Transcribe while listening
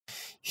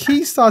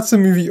he starts the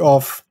movie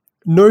off,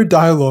 no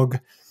dialogue,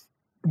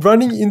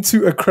 running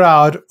into a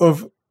crowd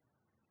of,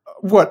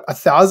 what,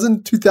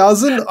 1,000,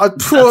 2,000?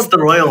 That's the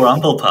Royal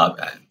Rumble part,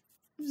 man.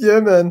 Yeah,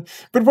 man.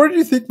 But what do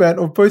you think, man,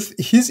 of both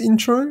his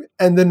intro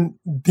and then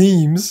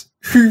Beams,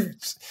 who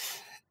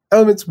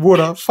elements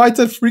water, fights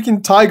a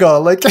freaking tiger,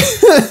 like,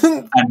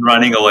 and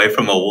running away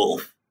from a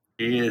wolf.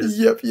 He is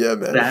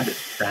man.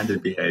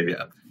 Standard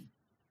behavior.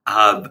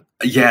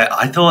 Yeah,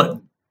 I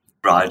thought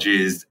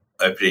Raju's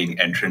opening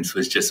entrance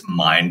was just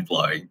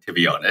mind-blowing, to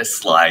be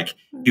honest. Like,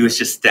 he was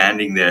just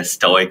standing there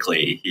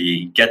stoically.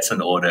 He gets an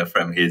order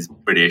from his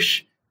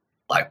British,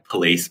 like,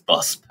 police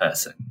boss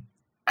person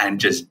and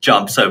just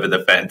jumps over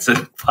the fence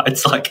and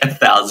fights like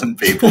 1,000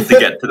 people to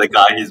get to the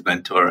guy he's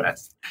meant to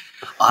arrest.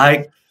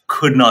 I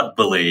could not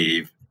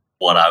believe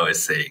what I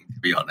was seeing, to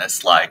be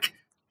honest. Like,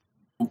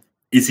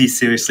 is he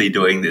seriously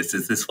doing this?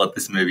 Is this what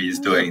this movie is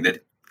doing?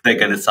 That they're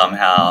going to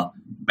somehow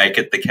make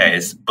it the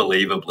case,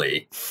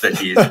 believably, that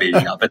he is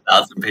beating up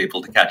 1,000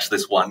 people to catch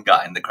this one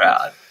guy in the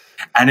crowd.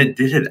 And it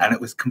did it, and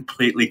it was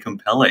completely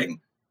compelling.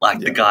 Like,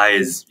 the guy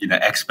is,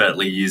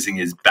 expertly using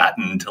his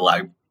baton to,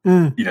 like,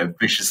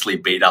 viciously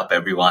beat up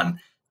everyone.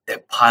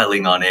 They're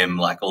piling on him,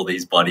 like, all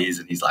these bodies,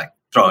 and he's, like,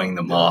 throwing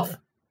them off.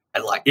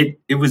 And, like,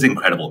 it was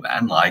incredible,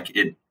 man. Like,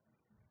 it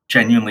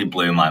genuinely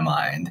blew my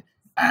mind.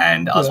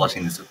 And I was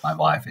watching this with my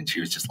wife, and she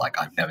was just like,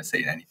 I've never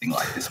seen anything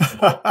like this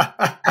before.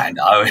 And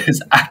I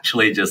was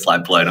actually just,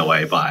 like, blown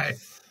away by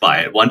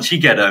it. Once you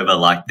get over,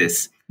 like,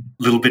 this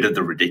little bit of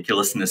the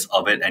ridiculousness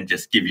of it and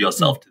just give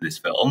yourself to this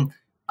film,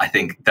 I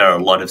think there are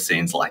a lot of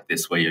scenes like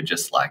this where you're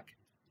just, like,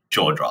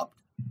 jaw-dropped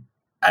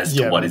as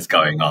to what is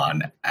going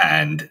on.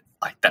 And,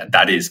 like,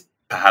 that is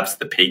perhaps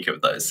the peak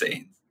of those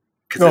scenes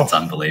because it's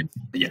unbelievable.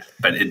 Yeah,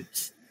 but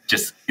it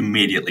just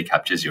immediately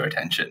captures your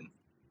attention.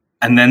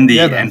 And then the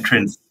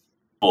entrance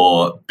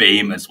for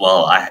Beam as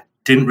well, I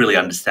didn't really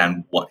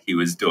understand what he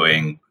was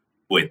doing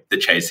with the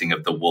chasing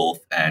of the wolf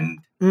and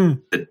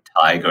the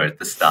tiger at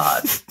the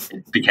start.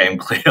 It became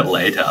clear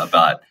later,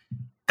 but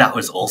that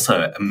was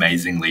also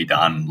amazingly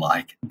done.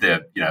 Like,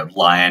 the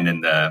lion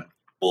and the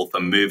wolf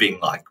are moving,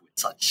 like, with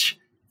such,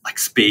 like,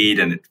 speed,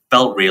 and it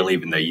felt real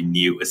even though you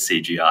knew it was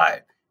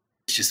CGI.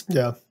 It's just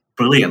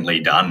brilliantly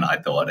done, I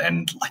thought.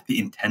 And, like, the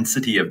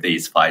intensity of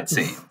these fight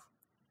scenes,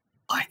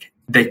 like,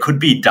 they could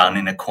be done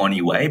in a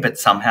corny way, but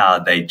somehow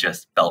they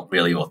just felt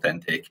really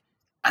authentic,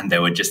 and they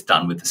were just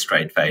done with a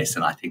straight face.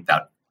 And I think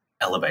that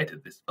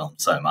elevated this film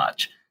so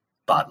much.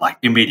 But, like,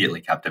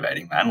 immediately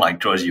captivating, man. Like,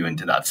 draws you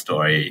into that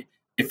story.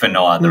 If for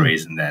no other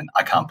reason than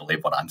I can't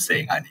believe what I'm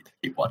seeing, I need to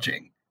keep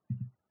watching.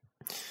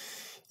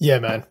 Yeah,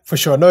 man, for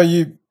sure. No,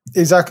 you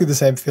exactly the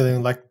same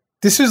feeling. Like,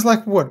 this is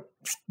like, what,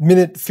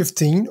 minute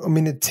 15 or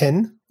minute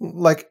 10?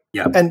 Like,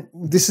 and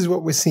this is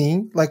what we're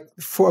seeing. Like,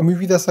 for a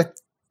movie that's like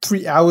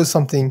 3 hours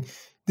something,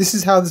 this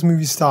is how this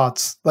movie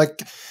starts.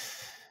 Like,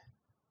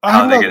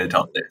 how are they going to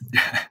top this?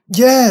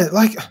 Yeah,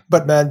 like,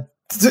 but man,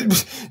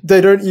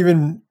 they don't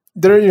even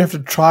have to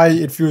try,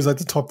 it feels like,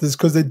 to top this,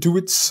 because they do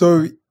it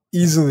so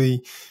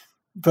easily.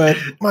 But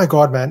my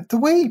God, man,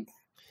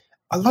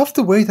 I love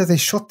the way that they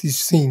shot these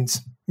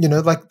scenes.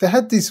 Like, they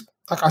had these,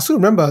 like, I still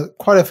remember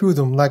quite a few of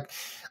them. Like,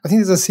 I think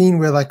there's a scene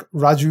where, like,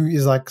 Raju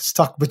is, like,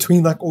 stuck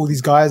between, like, all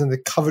these guys, and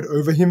they're covered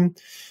over him.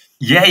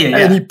 Yeah.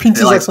 And he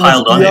pinches, like,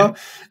 someone's ear.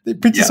 He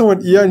pinches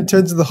someone's ear, and he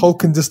turns to the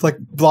Hulk and just, like,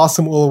 blasts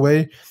them all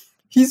away.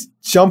 He's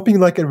jumping,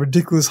 like, at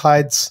ridiculous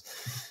heights.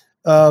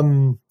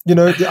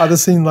 The other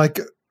scene, like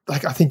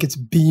I think it's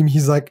Beam.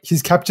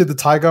 He's captured the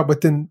tiger,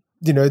 but then,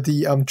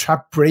 the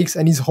trap breaks,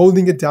 and he's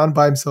holding it down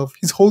by himself.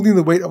 He's holding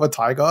the weight of a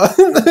tiger.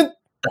 That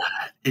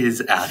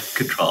is out of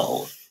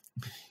control.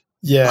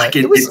 Yeah. Like,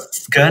 it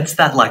skirts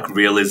that, like,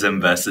 realism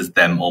versus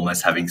them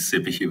almost having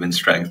superhuman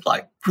strength,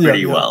 like,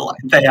 pretty well. Like,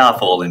 they are,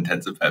 for all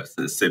intents and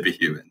purposes,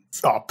 superhumans.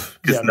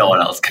 Because no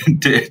one else can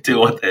do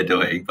what they're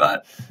doing,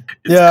 but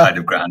it's kind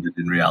of grounded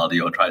in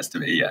reality, or tries to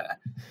be,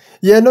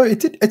 Yeah, no,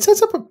 it did. It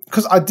sets up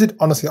because I did,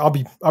 honestly, I'll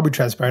be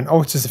transparent. I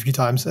watched this a few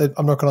times.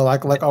 I'm not gonna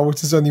like I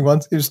watched this only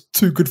once. It was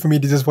too good for me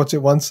to just watch it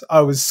once.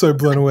 I was so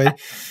blown away.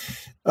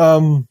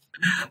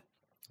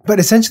 But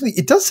essentially,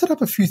 it does set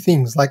up a few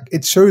things. Like,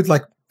 it showed,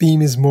 like,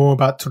 Beam is more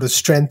about sort of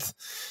strength,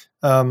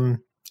 and,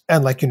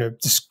 like,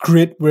 just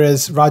grit,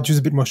 whereas Raju's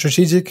a bit more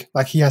strategic.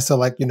 Like, he has to,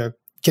 like,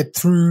 get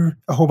through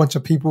a whole bunch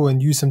of people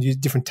and use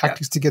different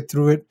tactics to get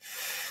through it.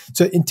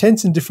 So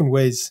intense in different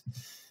ways.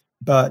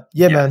 But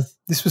man,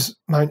 this was,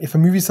 if a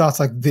movie starts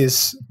like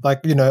this,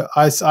 like,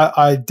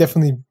 I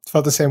definitely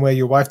felt the same way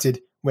your wife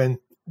did when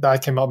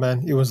that came out,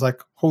 man. It was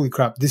like, holy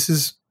crap, this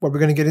is what we're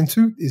going to get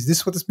into? Is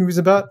this what this movie's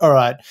about? All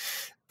right,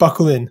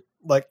 buckle in.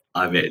 Like,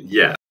 I mean,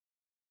 yeah.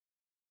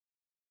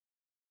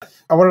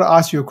 I wanted to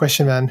ask you a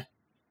question, man.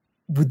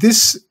 Would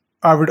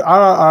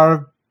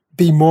RRR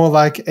be more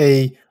like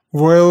a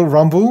Royal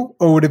Rumble,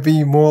 or would it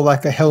be more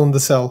like a Hell in the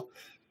Cell?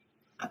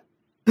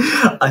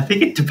 I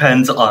think it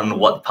depends on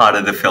what part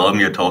of the film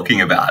you're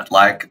talking about.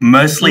 Like,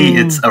 mostly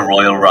it's a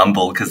Royal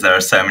Rumble because there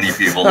are so many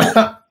people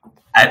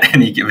at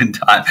any given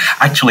time.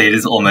 Actually, it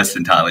is almost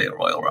entirely a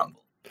Royal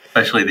Rumble,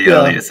 especially the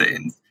earlier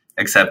scenes.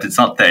 except it's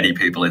not 30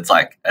 people, it's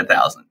like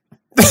 1,000.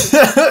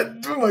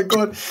 Oh my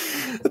god,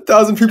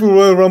 1,000 people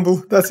Royal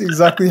Rumble. That's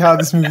exactly how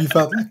this movie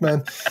felt like,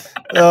 man.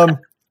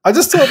 I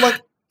just thought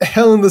like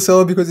Hell in the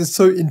Cell because it's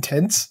so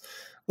intense.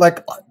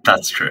 Like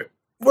that's true.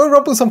 Royal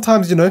Rumble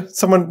sometimes, you know,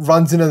 someone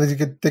runs in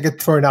and they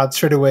get thrown out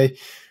straight away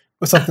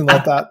or something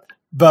like that.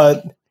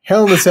 But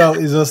Hell in the Cell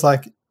is just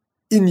like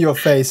in your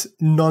face,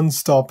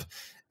 non-stop.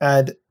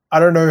 And I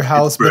don't know how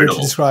else better to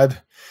describe.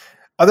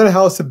 I don't know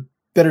how else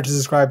better to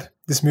describe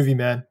this movie,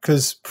 man.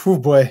 Because, oh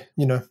boy,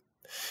 you know,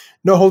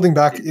 no holding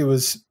back. It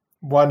was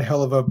one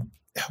hell of a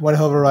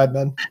ride,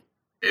 man.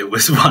 It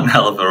was one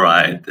hell of a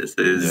ride. This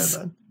is,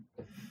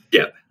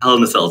 Hell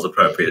in the Cell is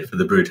appropriate for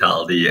the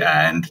brutality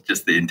and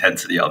just the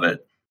intensity of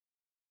it.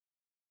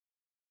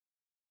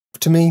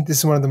 To me, this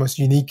is one of the most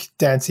unique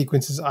dance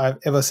sequences I've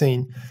ever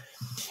seen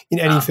in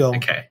any film.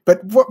 Okay.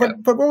 But what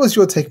was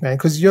your take, man?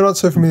 Because you're not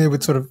so familiar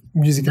with sort of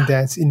music and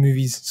dance in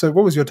movies. So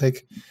what was your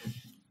take?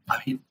 I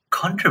mean,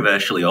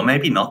 controversially, or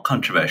maybe not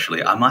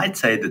controversially, I might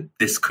say that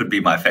this could be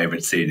my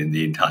favorite scene in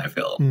the entire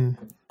film.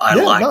 I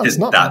liked it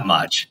that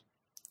much.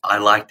 I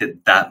liked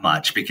it that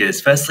much because,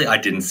 firstly, I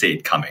didn't see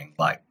it coming.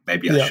 Like,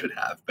 maybe I should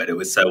have, but it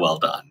was so well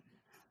done.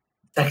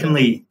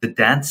 Secondly, the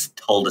dance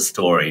told a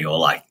story, or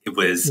like it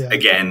was,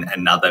 again,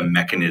 another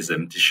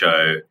mechanism to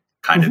show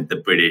kind of the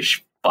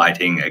British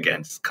fighting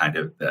against kind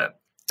of the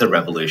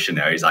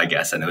revolutionaries, I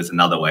guess. And it was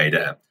another way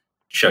to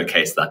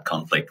showcase that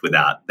conflict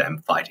without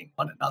them fighting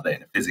one another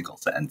in a physical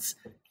sense.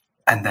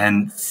 And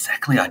then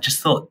secondly, I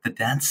just thought the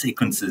dance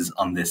sequences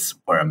on this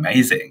were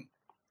amazing.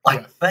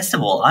 Like, first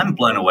of all, I'm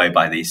blown away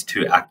by these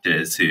two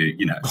actors who,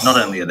 you know,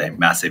 not only are they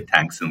massive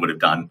tanks and would have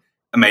done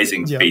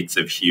amazing feats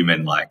of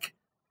human, like,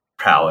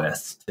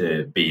 prowess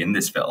to be in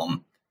this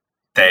film,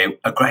 they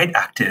are great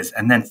actors,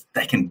 and then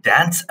they can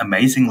dance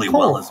amazingly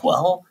well as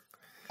well.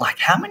 Like,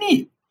 how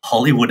many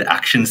Hollywood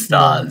action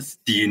stars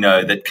do you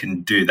know that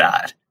can do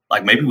that?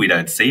 Like, maybe we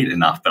don't see it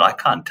enough, but I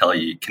can't tell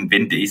you. Can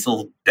Vin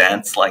Diesel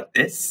dance like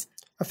this?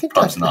 I think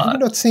have you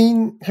not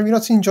seen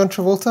John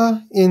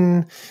Travolta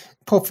in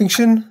Pulp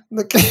Fiction?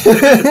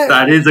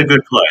 That is a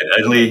good point.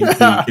 Only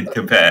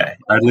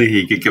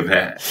he could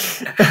compare.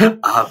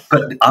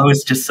 But I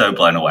was just so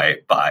blown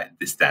away by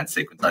this dance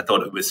sequence. I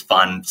thought it was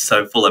fun,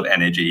 so full of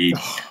energy,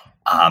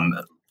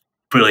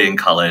 brilliant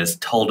colors,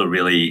 told a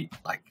really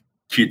like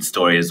cute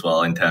story as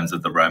well in terms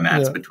of the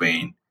romance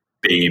between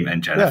Beam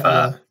and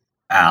Jennifer,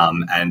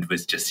 and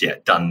was just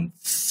done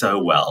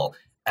so well.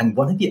 And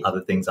one of the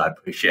other things I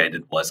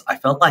appreciated was I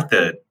felt like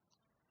the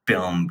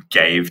film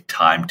gave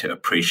time to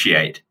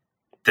appreciate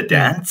the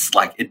dance.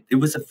 Like it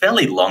was a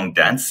fairly long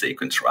dance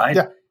sequence, right?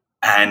 Yeah.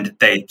 And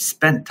they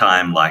spent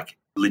time like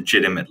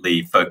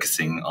legitimately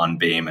focusing on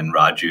Beam and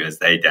Raju as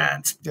they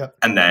danced,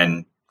 and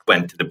then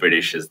went to the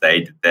British as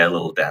they did their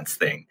little dance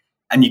thing.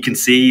 And you can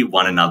see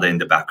one another in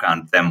the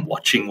background, them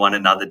watching one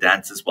another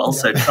dance as well.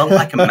 So it felt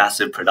like a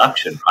massive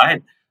production,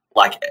 right?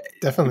 Like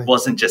Definitely. It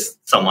wasn't just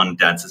someone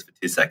dances for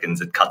 2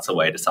 seconds, it cuts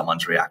away to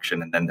someone's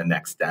reaction and then the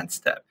next dance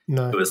step.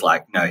 No. It was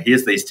like, no,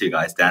 here's these two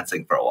guys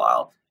dancing for a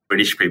while.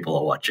 British people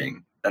are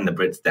watching, then the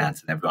Brits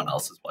dance and everyone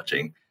else is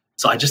watching.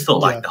 So I just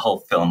thought like the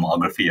whole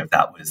filmography of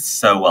that was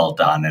so well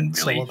done and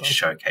really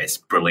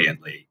showcased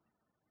brilliantly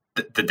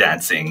the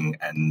dancing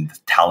and the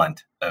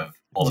talent of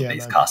all of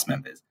these cast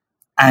members.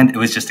 And it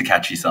was just a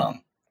catchy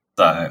song.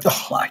 So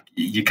like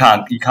you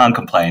can't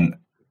complain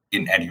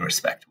in any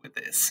respect with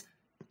this.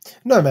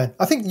 No, man.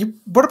 I think you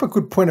brought up a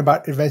good point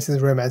about advancing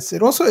the romance.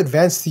 It also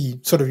advanced the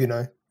sort of,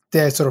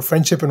 their sort of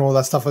friendship and all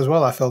that stuff as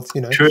well, I felt,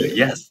 True,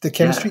 yes. The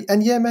chemistry.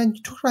 Yeah. And man,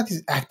 you talked about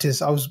these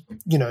actors. I was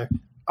going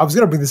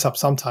to bring this up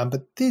sometime,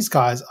 but these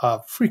guys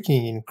are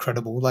freaking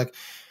incredible. Like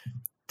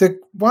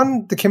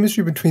the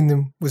chemistry between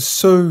them was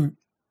so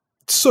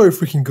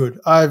freaking good.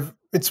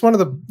 It's one of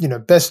the,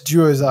 best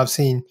duos I've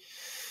seen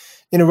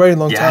in a very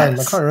long time.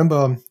 I can't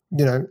remember,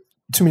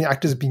 too many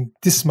actors being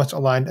this much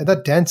aligned, and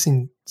that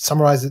dancing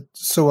summarized it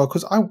so well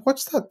because I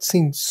watched that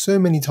scene so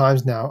many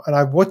times now, and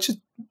I watch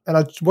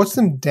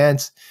them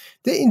dance.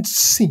 They're in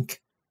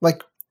sync,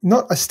 like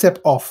not a step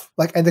off.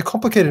 Like, and they're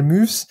complicated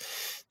moves.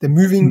 They're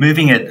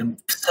moving it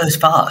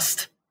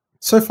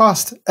so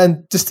fast,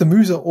 and just the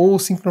moves are all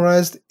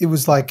synchronized. It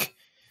was like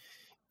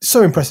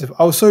so impressive.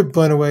 I was so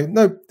blown away.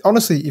 No,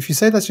 honestly, if you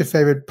say that's your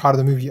favorite part of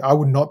the movie, I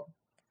would not.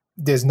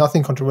 There's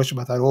nothing controversial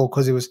about that at all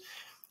because it was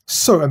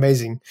so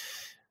amazing.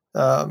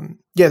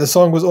 The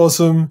song was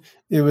awesome.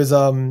 It was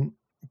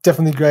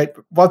definitely great.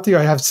 One thing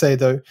I have to say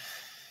though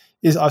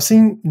is I've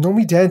seen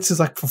normally dance is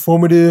like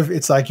performative.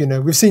 It's like,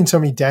 we've seen so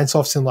many dance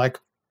offs in like,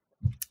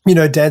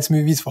 dance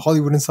movies for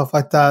Hollywood and stuff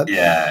like that.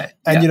 Yeah.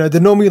 And they're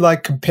normally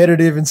like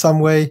competitive in some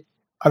way.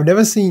 I've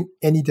never seen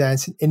any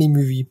dance in any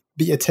movie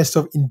be a test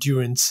of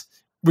endurance,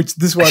 which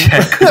this one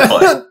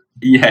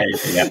Yeah.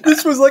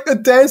 This was like a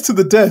dance to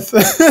the death.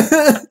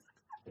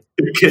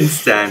 Who can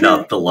stand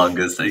up the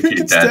longest they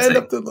keep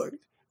dancing?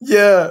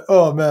 Yeah.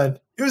 Oh man,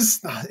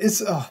 it's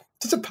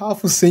such a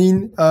powerful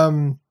scene.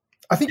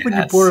 I think when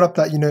you brought it up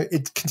that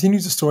it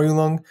continues the story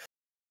along.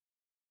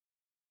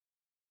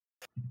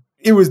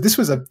 this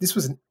was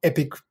an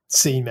epic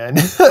scene, man.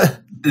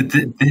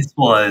 This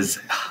was,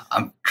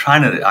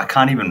 I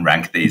can't even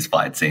rank these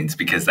fight scenes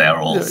because they are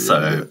all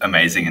so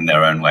amazing in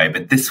their own way.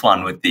 But this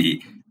one with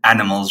the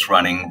animals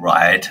running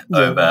riot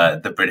over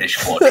the British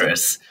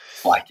fortress,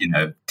 like, you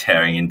know,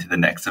 tearing into the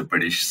necks of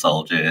British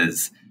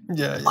soldiers.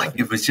 Like,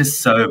 it was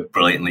just so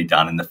brilliantly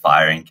done in the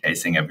fire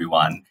encasing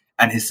everyone.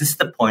 And is this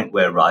the point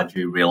where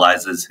Raju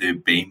realizes who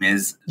Beam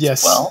is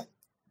as well?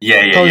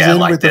 Yeah.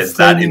 Like, there's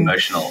that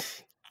emotional.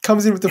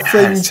 Comes in with the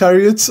flaming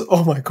chariots.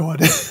 Oh my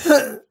god!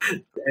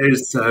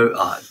 There's so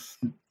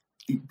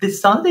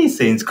some of these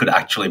scenes could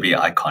actually be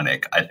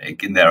iconic, I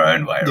think, in their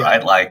own way,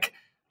 right? Like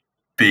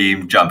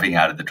Beam jumping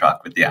out of the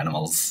truck with the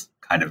animals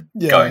kind of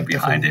going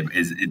behind him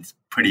it's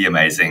pretty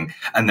amazing,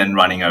 and then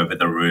running over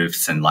the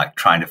roofs and like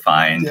trying to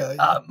find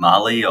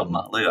Marley or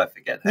Malu, I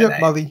forget her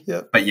name. Marley,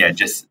 but yeah,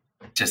 just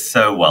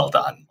so well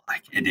done.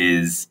 Like, it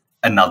is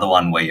another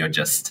one where you're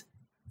just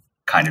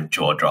kind of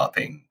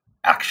jaw-dropping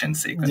action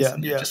sequence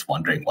and you're just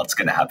wondering what's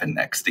going to happen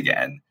next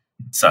again.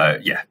 So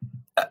yeah,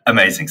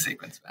 amazing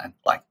sequence, man.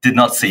 Like, did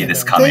not see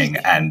this coming,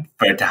 and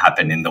for it to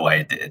happen in the way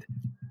it did.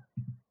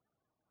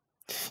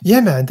 Yeah,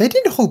 man, they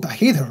didn't hold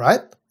back either,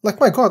 right? Like,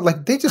 my god,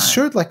 like they just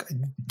showed like a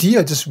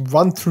deer just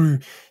run through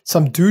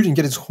some dude and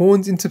get his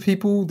horns into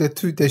people. They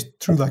threw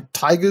like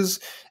tigers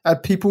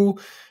at people.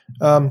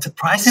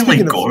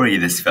 Surprisingly gory,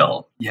 this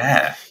film.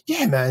 Yeah,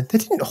 man, they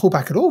didn't hold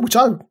back at all, which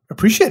I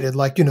appreciated.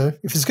 Like, you know,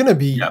 if it's going to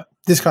be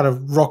this kind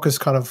of raucous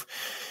kind of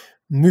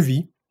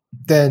movie,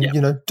 then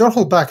you know, don't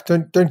hold back.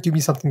 Don't give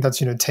me something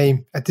that's, you know,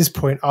 tame at this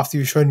point after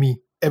you've shown me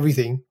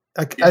everything.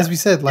 Like as we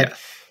said, like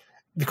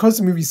because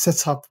the movie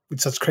sets up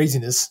with such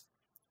craziness,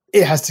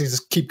 it has to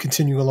just keep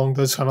continuing along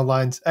those kind of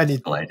lines, and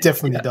it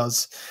definitely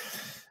does.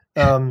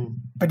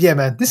 But yeah,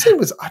 man, this scene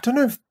was, I don't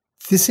know if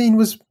this scene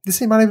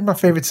might have been my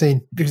favorite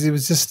scene, because it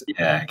was just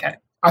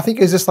I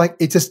think it's just like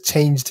it just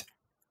changed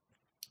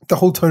the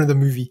whole tone of the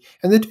movie.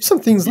 And they do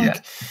some things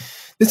like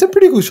there's some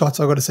pretty cool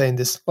shots, I got to say, in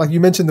this. Like you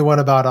mentioned the one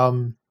about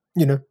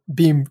you know,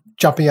 Beam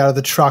jumping out of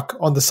the truck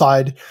on the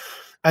side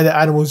and the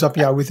animals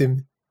jumping out with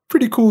him.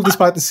 Pretty cool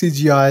despite the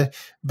CGI.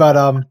 But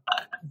the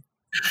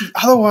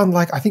other one,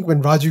 like I think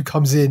when Raju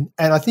comes in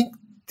and I think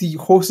the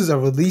horses are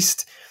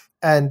released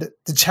and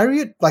the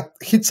chariot like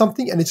hits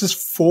something and it just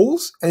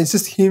falls, and it's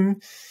just him,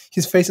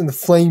 his face and the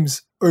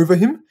flames over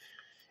him,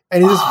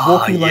 and he's just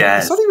walking like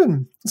it's not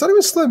even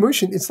slow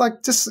motion. It's like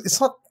it's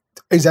not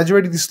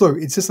exaggeratedly slow.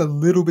 It's just a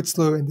little bit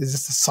slow, and there's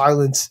just a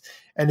silence,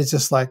 and it's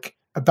just like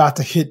about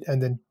to hit,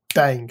 and then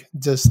bang,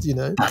 just, you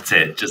know. That's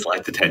it. Just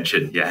like the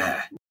tension,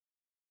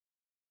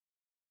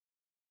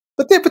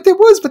 But there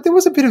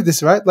was a bit of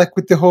this, right? Like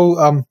with the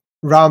whole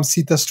Ram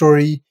Sita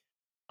story.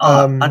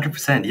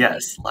 100%,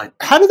 yes. Like,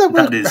 how did that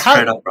work? That is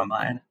straight up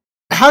Ramayana.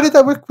 How did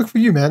that work for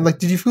you, man? Like,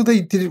 did you feel they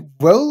did it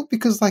well?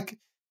 Because like,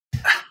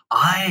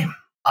 I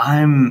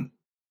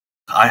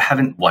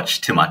haven't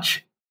watched too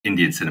much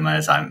Indian cinema,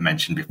 as I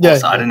mentioned before,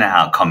 so I don't know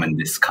how common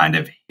this kind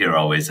of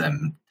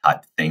heroism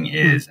type thing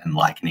is and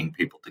likening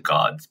people to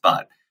gods,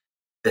 but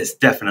there's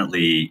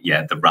definitely,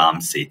 the Ram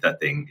Sita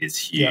thing is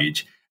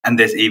huge. And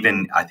there's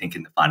even, I think,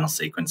 in the final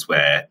sequence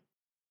where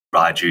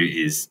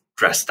Raju is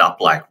dressed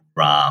up like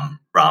Rama,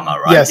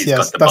 right? Yes, he's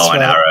got the bow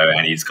and arrow,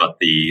 and he's got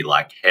the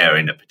like hair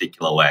in a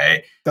particular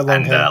way, and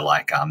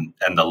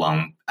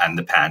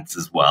the pants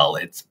as well.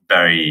 It's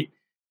very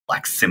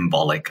like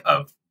symbolic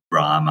of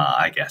Rama,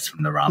 I guess,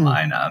 from the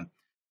Ramayana.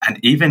 And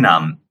even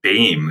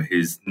Bhim,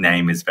 whose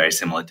name is very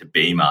similar to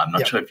Bhima. I'm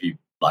not sure if you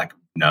like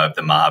know of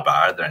the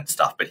Mahabharata and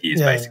stuff, but he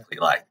is basically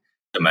like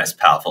the most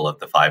powerful of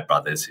the 5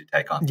 brothers who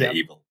take on the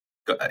evil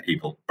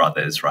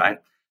brothers, right?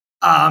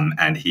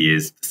 And he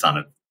is the son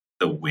of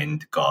the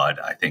wind god,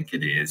 I think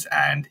it is,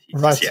 and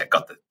he's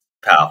got the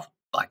power,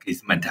 like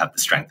he's meant to have the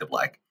strength of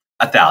like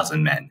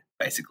 1,000 men,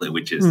 basically,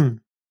 which is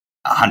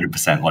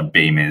 100% what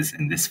Bhim is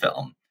in this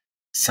film.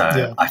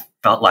 So I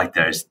felt like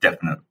there's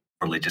definite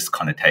religious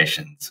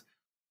connotations,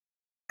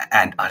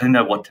 and I don't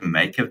know what to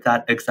make of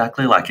that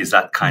exactly. Like, is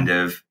that kind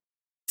of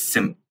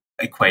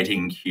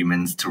equating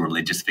humans to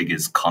religious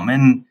figures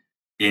common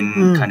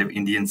in kind of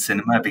Indian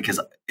cinema? Because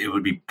it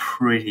would be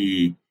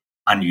pretty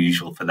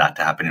unusual for that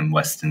to happen in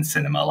Western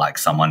cinema, like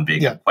someone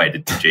being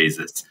equated to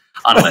Jesus,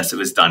 unless it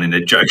was done in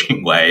a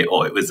joking way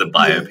or it was a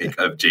biopic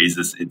of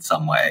Jesus in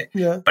some way.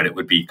 But it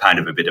would be kind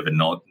of a bit of a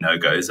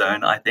no-go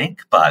zone, I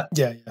think. But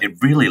it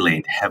really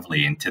leaned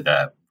heavily into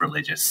the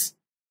religious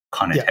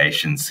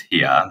connotations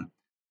here.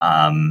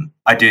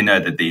 I do know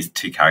that these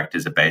 2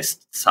 characters are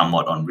based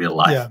somewhat on real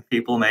life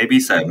people, maybe.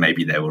 So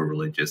maybe they were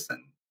religious,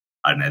 and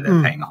I don't know,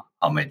 they're paying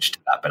homage to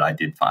that. But I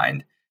did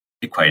find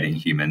equating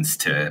humans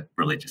to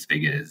religious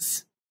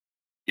figures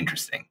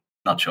interesting.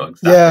 Not sure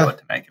exactly what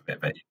to make of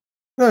it, but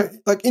no,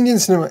 like Indian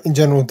cinema in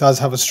general does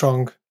have a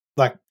strong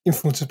like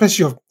influence,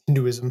 especially of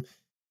Hinduism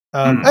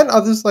and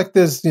others. Like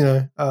there's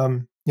like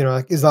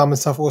Islam and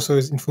stuff also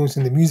is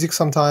influencing the music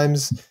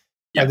sometimes.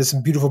 And there's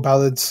some beautiful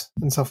ballads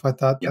and stuff like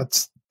that.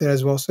 That's there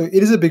as well. So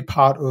it is a big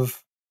part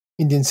of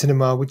Indian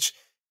cinema, which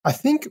I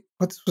think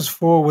what this was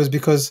for was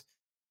because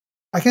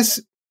I guess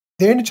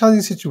they're in a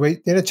challenging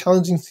situation. They're in a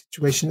challenging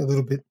situation a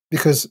little bit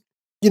because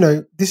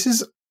this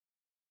is.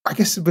 I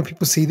guess when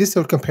people see this,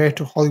 they'll compare it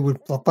to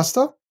Hollywood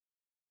blockbuster.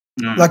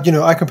 Like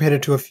I compared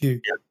it to a few.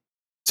 Yeah.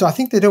 So I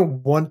think they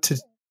don't want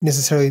to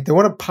necessarily. They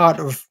want a part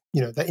of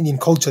the Indian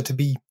culture to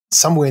be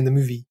somewhere in the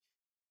movie.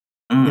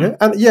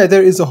 And yeah,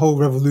 there is a whole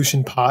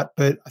revolution part,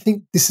 but I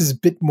think this is a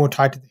bit more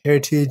tied to the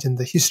heritage and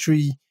the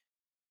history,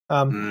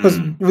 because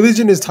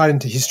religion is tied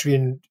into history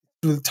and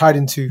tied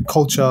into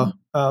culture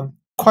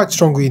quite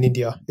strongly in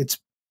India. It's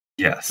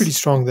pretty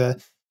strong there.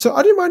 So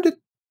I didn't mind it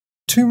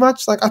too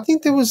much. Like I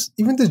think there was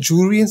even the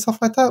jewelry and stuff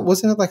like that.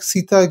 Wasn't it like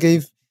Sita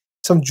gave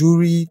some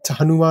jewelry to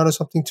Hanuman or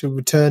something to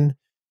return?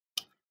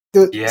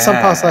 There were some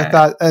parts like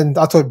that, and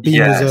I thought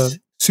Bhim was a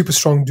super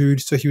strong dude,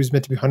 so he was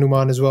meant to be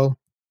Hanuman as well.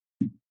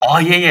 Oh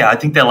yeah. I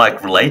think they're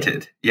like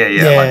related.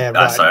 Yeah.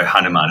 Right. So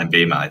Hanuman and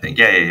Bhima, I think.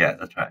 Yeah.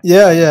 That's right.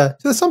 Yeah. So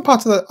there's some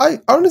parts of that I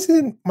honestly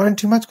didn't mind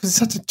too much because it's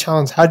such a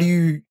challenge. How do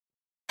you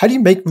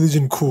make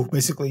religion cool?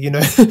 Basically,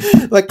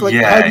 like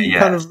how do you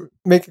kind of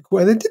make it cool?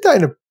 And they did that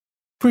in a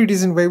pretty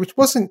decent way, which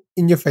wasn't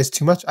in your face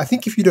too much. I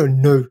think if you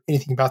don't know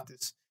anything about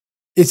this,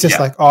 it's just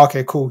like, oh,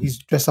 okay, cool. He's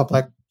dressed up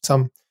like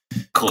some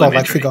cool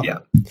godlike imagery,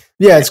 figure.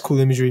 Yeah, it's cool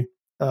imagery.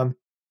 So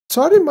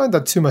I didn't mind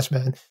that too much,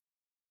 man.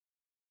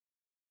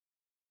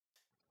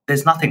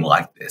 There's nothing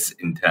like this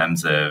in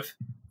terms of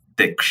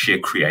the sheer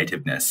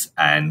creativeness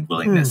and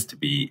willingness to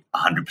be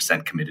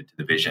 100% committed to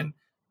the vision.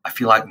 I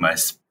feel like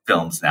most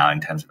films now,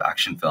 in terms of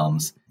action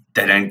films,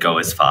 they don't go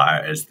as far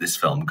as this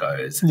film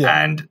goes,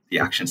 and the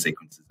action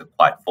sequences are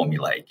quite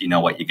formulaic. You know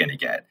what you're going to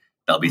get.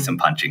 There'll be some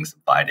punching,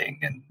 some fighting,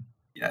 and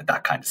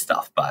that kind of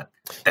stuff, but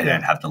they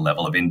don't have the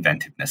level of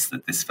inventiveness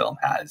that this film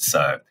has.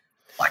 So,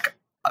 like,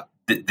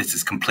 this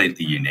is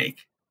completely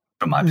unique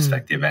from my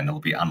perspective, and it'll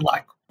be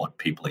unlike what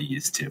people are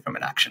used to from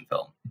an action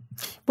film.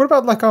 What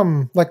about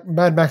like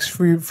Mad Max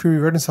Fury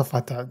Road and stuff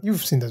like that?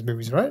 You've seen those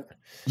movies, right?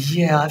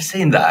 Yeah, I've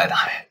seen that.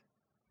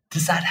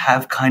 Does that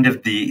have kind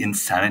of the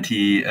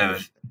insanity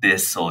of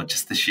this, or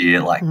just the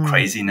sheer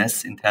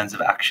craziness in terms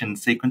of action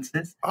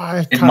sequences?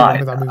 I can't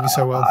remember that movie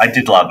so well. I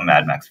did love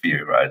Mad Max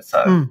Fury Road,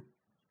 so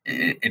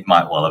it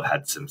might well have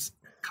had some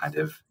kind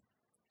of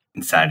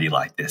insanity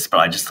like this,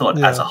 but I just thought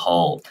as a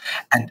whole,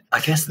 and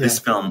I guess this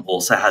film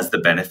also has the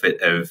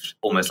benefit of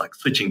almost like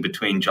switching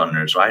between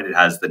genres, right? It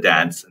has the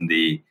dance and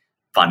the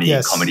funny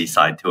comedy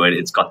side to it.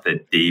 It's got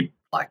the deep,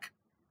 like,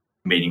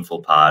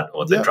 meaningful part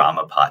or the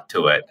drama part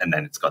to it, and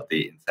then it's got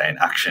the insane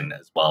action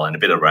as well and a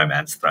bit of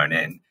romance thrown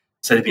in.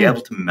 So to be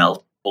able to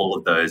melt all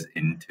of those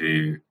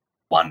into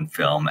one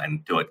film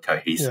and do it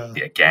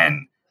cohesively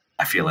again,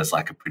 I feel is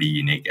like a pretty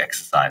unique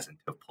exercise, and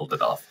to have pulled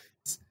it off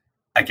is,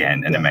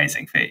 again, an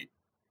amazing feat.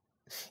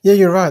 Yeah,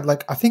 you're right.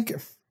 Like, I think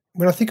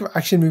when I think of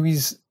action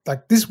movies,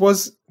 like, this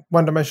was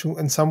one-dimensional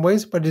in some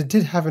ways, but it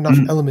did have enough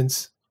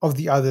elements of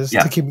the others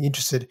to keep me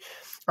interested.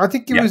 I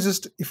think it was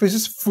just, if it was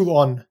just full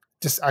on,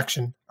 just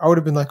action, I would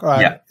have been like, all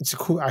right, it's a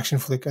cool action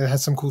flick and it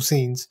has some cool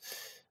scenes,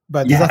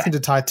 but there's nothing to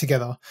tie it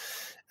together.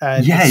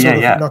 And it's sort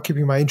of not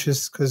keeping my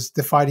interest because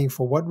they're fighting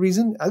for what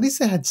reason? At least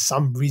they had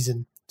some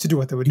reason to do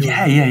what they were doing.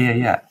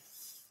 Yeah.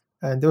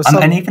 And there was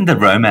some, and even the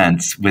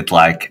romance with is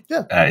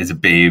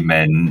it Bhim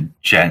and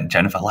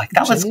Jennifer, like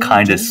that was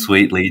kind of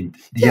sweetly,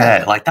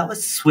 like that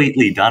was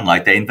sweetly done.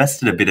 Like they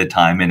invested a bit of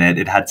time in it.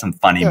 It had some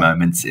funny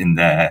moments in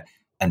there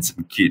and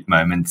some cute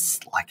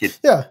moments. Like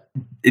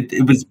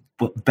it was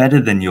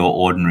better than your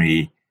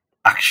ordinary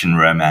action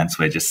romance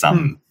where just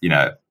some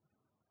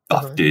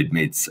buff dude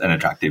meets an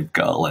attractive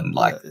girl and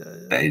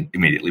they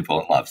immediately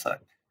fall in love. So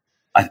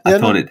I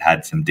thought it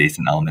had some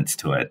decent elements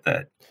to it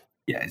that.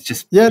 Yeah, it's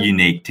just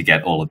unique to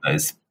get all of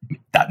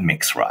that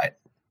mix right.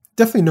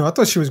 Definitely no. I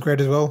thought she was great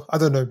as well. I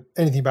don't know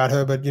anything about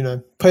her, but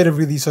played a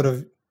really sort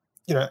of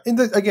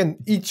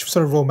each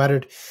sort of role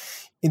mattered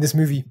in this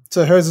movie.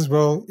 So hers as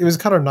well. It was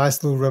kind of a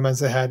nice little romance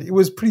they had. It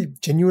was pretty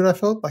genuine. I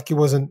felt like it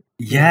wasn't.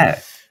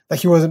 Like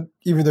he wasn't.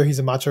 Even though he's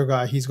a macho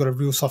guy, he's got a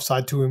real soft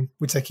side to him,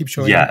 which they keep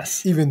showing.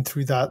 Even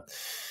through that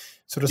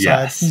sort of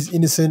side, he's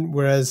innocent,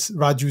 whereas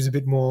Raju's a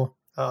bit more,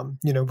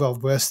 well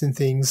versed in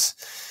things.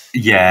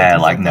 Yeah,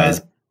 like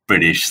knows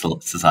British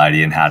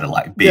society and how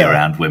to be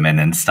around women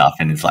and stuff,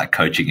 and it's like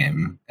coaching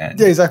him. And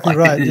exactly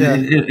right.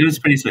 It was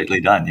pretty sweetly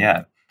done.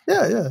 Yeah.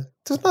 It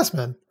was nice,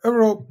 man.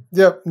 Overall,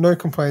 no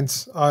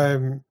complaints.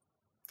 I'm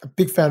a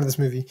big fan of this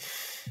movie.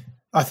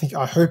 I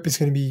hope it's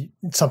going to be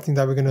something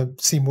that we're going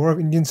to see more of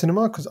Indian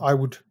cinema because I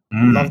would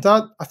love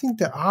that. I think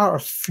there are a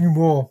few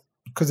more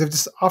because they've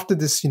just after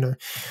this,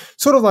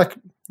 sort of like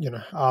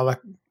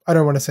I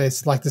don't want to say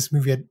it's like this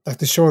movie, like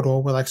the show at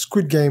all, where like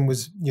Squid Game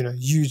was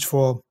huge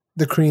for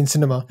the Korean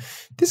cinema.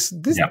 This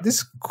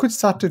could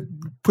start to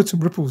put some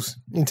ripples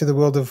into the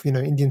world of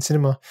Indian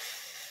cinema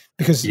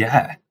because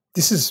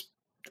this is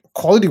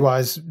quality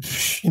wise,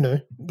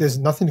 there's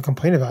nothing to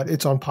complain about.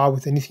 It's on par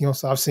with anything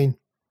else I've seen.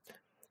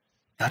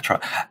 That's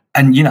right.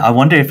 And I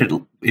wonder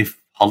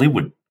if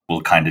Hollywood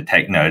will kind of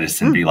take notice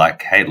and be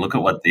like, hey, look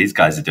at what these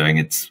guys are doing.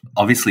 It's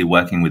obviously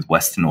working with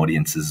Western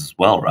audiences as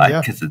well,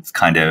 right? Because it's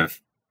kind of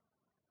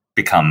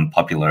become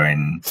popular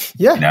in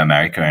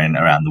America and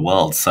around the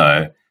world.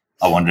 So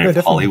I wonder No, if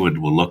definitely. Hollywood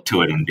will look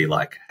to it and be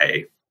like,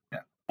 hey,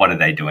 what are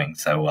they doing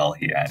so well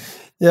here? And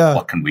Yeah,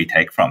 what can we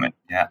take from it?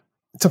 Yeah.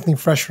 something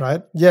fresh,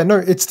 right? Yeah, no,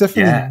 it's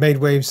definitely Yeah. made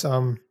waves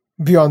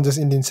beyond just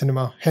Indian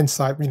cinema. Hence,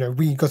 like,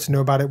 we got to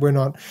know about it. We're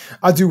not.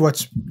 I do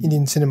watch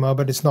Indian cinema,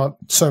 but it's not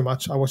so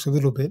much. I watch a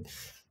little bit.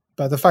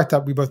 But the fact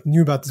that we both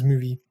knew about this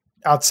movie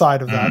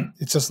outside of that,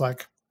 it's just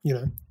like,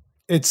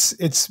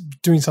 it's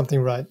doing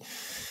something right.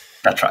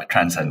 That's right. But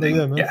Transcending.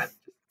 yeah, man. Yeah.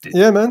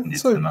 Yeah, man. Indian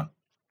So cinema.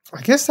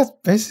 I guess that's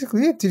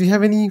basically it. Did you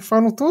have any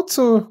final thoughts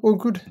or all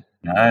good?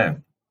 No,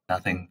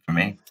 nothing for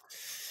me.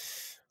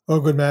 All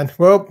good, man.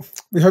 Well,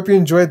 we hope you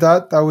enjoyed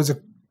that. That was a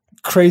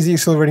crazy,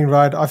 exhilarating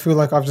ride. I feel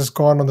like I've just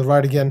gone on the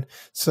ride again.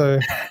 So,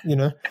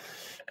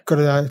 got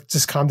to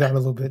just calm down a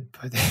little bit.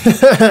 But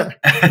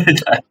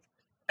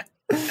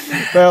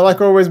well,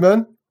 like always,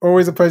 man,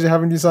 always a pleasure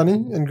having you, Sonny,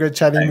 and great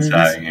chatting Thanks movies. for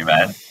having me,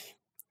 man.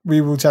 We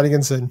will chat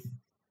again soon.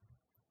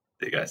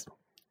 See you guys.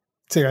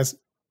 See you guys.